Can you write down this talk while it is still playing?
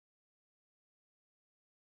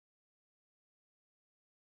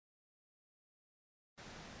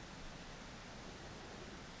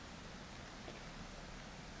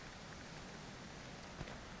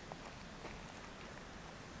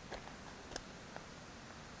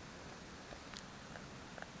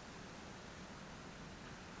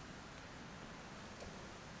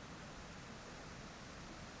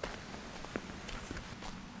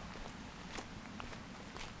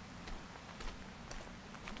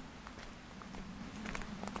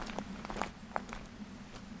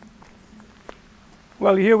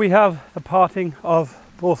Well, here we have the parting of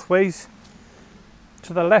both ways.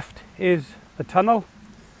 To the left is the tunnel,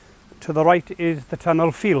 to the right is the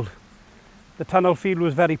tunnel field. The tunnel field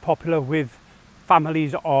was very popular with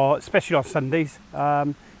families, or especially on Sundays,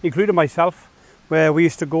 including myself, where we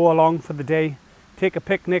used to go along for the day, take a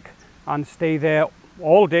picnic and stay there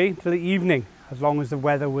all day till the evening, as long as the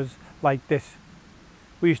weather was like this.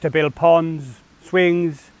 We used to build ponds,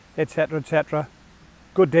 swings, etc, etc.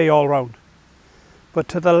 Good day all round. But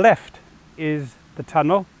to the left is the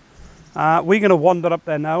tunnel. We're going to wander up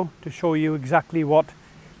there now to show you exactly what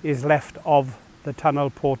is left of the tunnel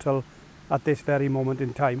portal at this very moment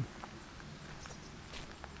in time.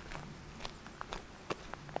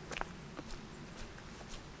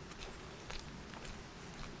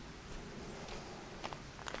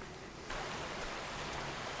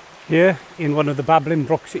 Here in one of the babbling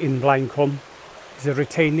brooks in Blaencwm is a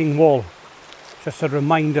retaining wall, just a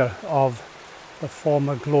reminder of the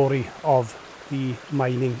former glory of the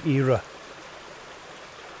mining era.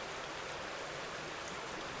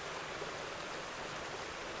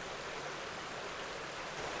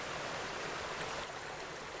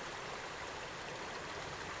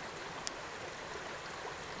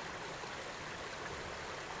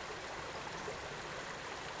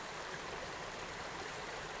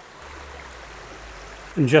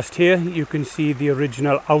 And just here you can see the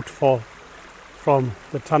original outfall from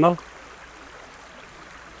the tunnel.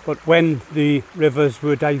 But when the rivers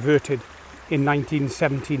were diverted in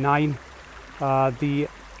 1979, the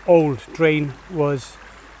old drain was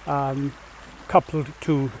coupled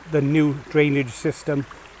to the new drainage system,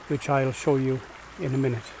 which I'll show you in a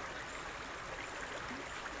minute.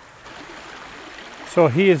 So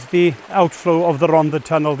here's the outflow of the Rhondda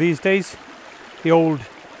tunnel these days. The old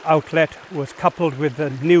outlet was coupled with the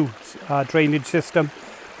new drainage system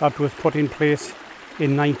that was put in place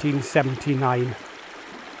in 1979.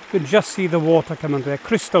 You can just see the water coming there,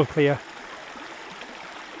 crystal clear,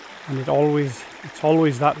 and it's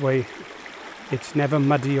always that way. It's never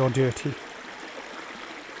muddy or dirty.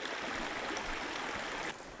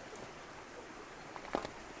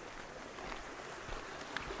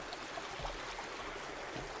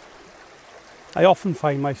 I often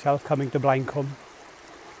find myself coming to Blaencwm,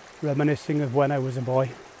 reminiscing of when I was a boy.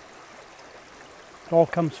 It all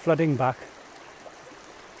comes flooding back,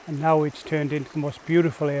 and now it's turned into the most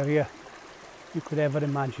beautiful area you could ever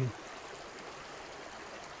imagine.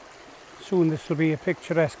 Soon this will be a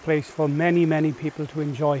picturesque place for many, many people to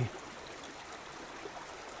enjoy.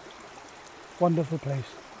 Wonderful place.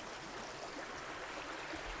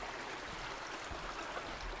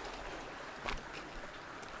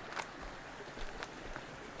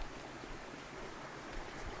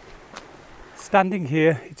 Standing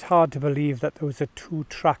here, it's hard to believe that there was a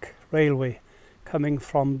two-track railway coming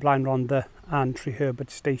from Blaenrhondda and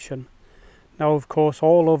Treherbert station. Now, of course,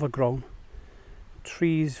 all overgrown.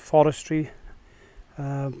 Trees, forestry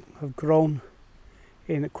have grown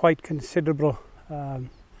in quite considerable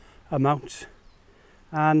amounts.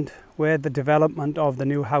 And where the development of the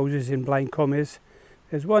new houses in Blaencwm is,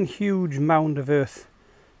 there's one huge mound of earth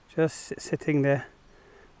just sitting there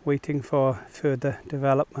waiting for further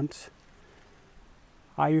developments.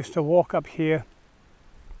 I used to walk up here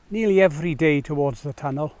nearly every day towards the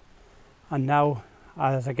tunnel, and now,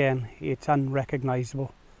 as again, it's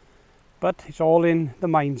unrecognisable. But it's all in the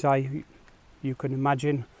mind's eye. You can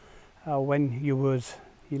imagine when you was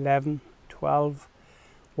 11, 12,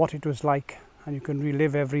 what it was like, and you can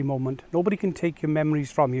relive every moment. Nobody can take your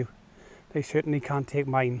memories from you. They certainly can't take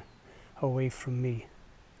mine away from me.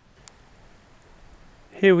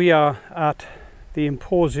 Here we are at the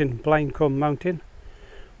imposing Blaencwm mountain,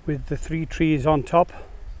 with the three trees on top.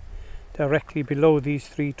 Directly below these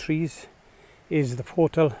three trees is the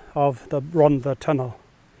portal of the Rhondda tunnel.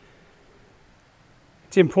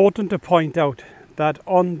 It's important to point out that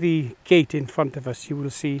on the gate in front of us you will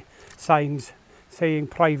see signs saying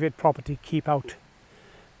private property, keep out.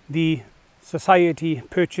 The society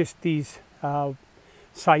purchased these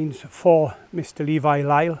signs for Mr. Levi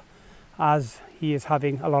Lyle, as he is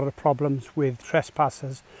having a lot of problems with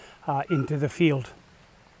trespassers into the field.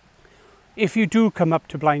 If you do come up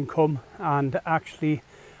to Blaencwm and actually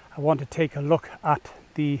want to take a look at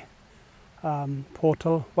the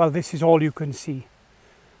portal, well, this is all you can see.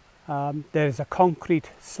 There is a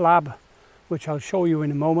concrete slab, which I'll show you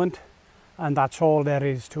in a moment, and that's all there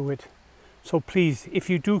is to it. So please, if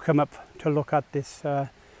you do come up to look at this,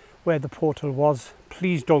 where the portal was,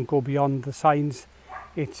 please don't go beyond the signs.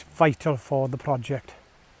 It's vital for the project.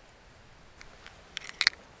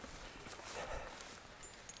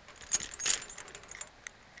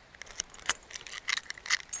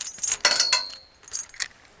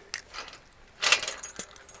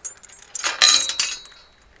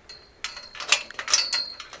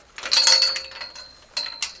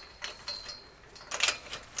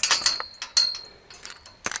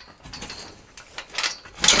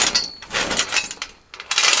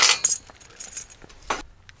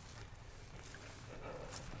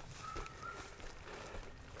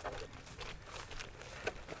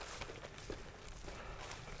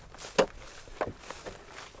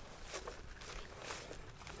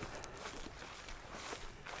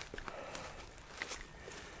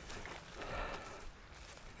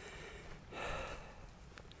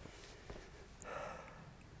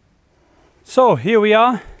 So here we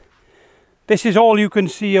are. This is all you can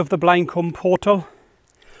see of the Blaencwm portal.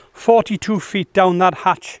 42 feet down that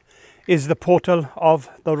hatch is the portal of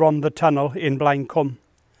the Rhondda Tunnel in Blaencwm.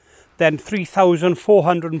 Then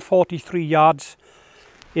 3,443 yards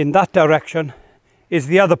in that direction is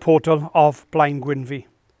the other portal of Blaencwm.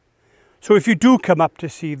 So if you do come up to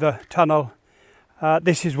see the tunnel,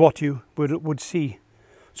 this is what you would see.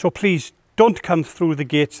 So please don't come through the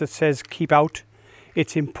gates that says keep out.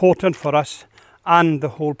 It's important for us and the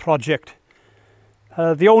whole project.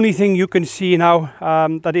 The only thing you can see now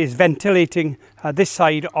that is ventilating this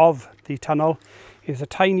side of the tunnel is a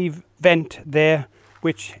tiny vent there,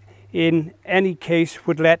 which in any case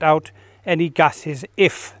would let out any gases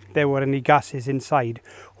if there were any gases inside,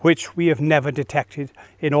 which we have never detected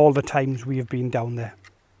in all the times we have been down there.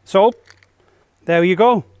 So there you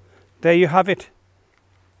go. There you have it.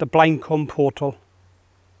 The Blaencwm portal.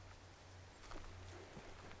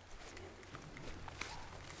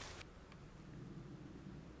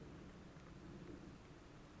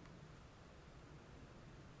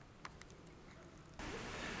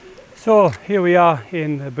 So here we are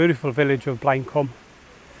in the beautiful village of Blaencwm.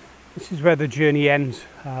 This is where the journey ends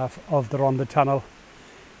of the Rhondda Tunnel,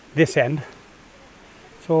 this end.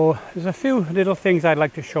 So there's a few little things I'd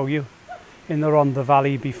like to show you in the Rhondda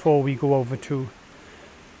Valley before we go over to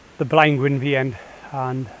the Blaencwm end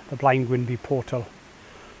and the Blaencwm portal.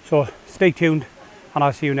 So stay tuned and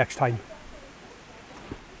I'll see you next time.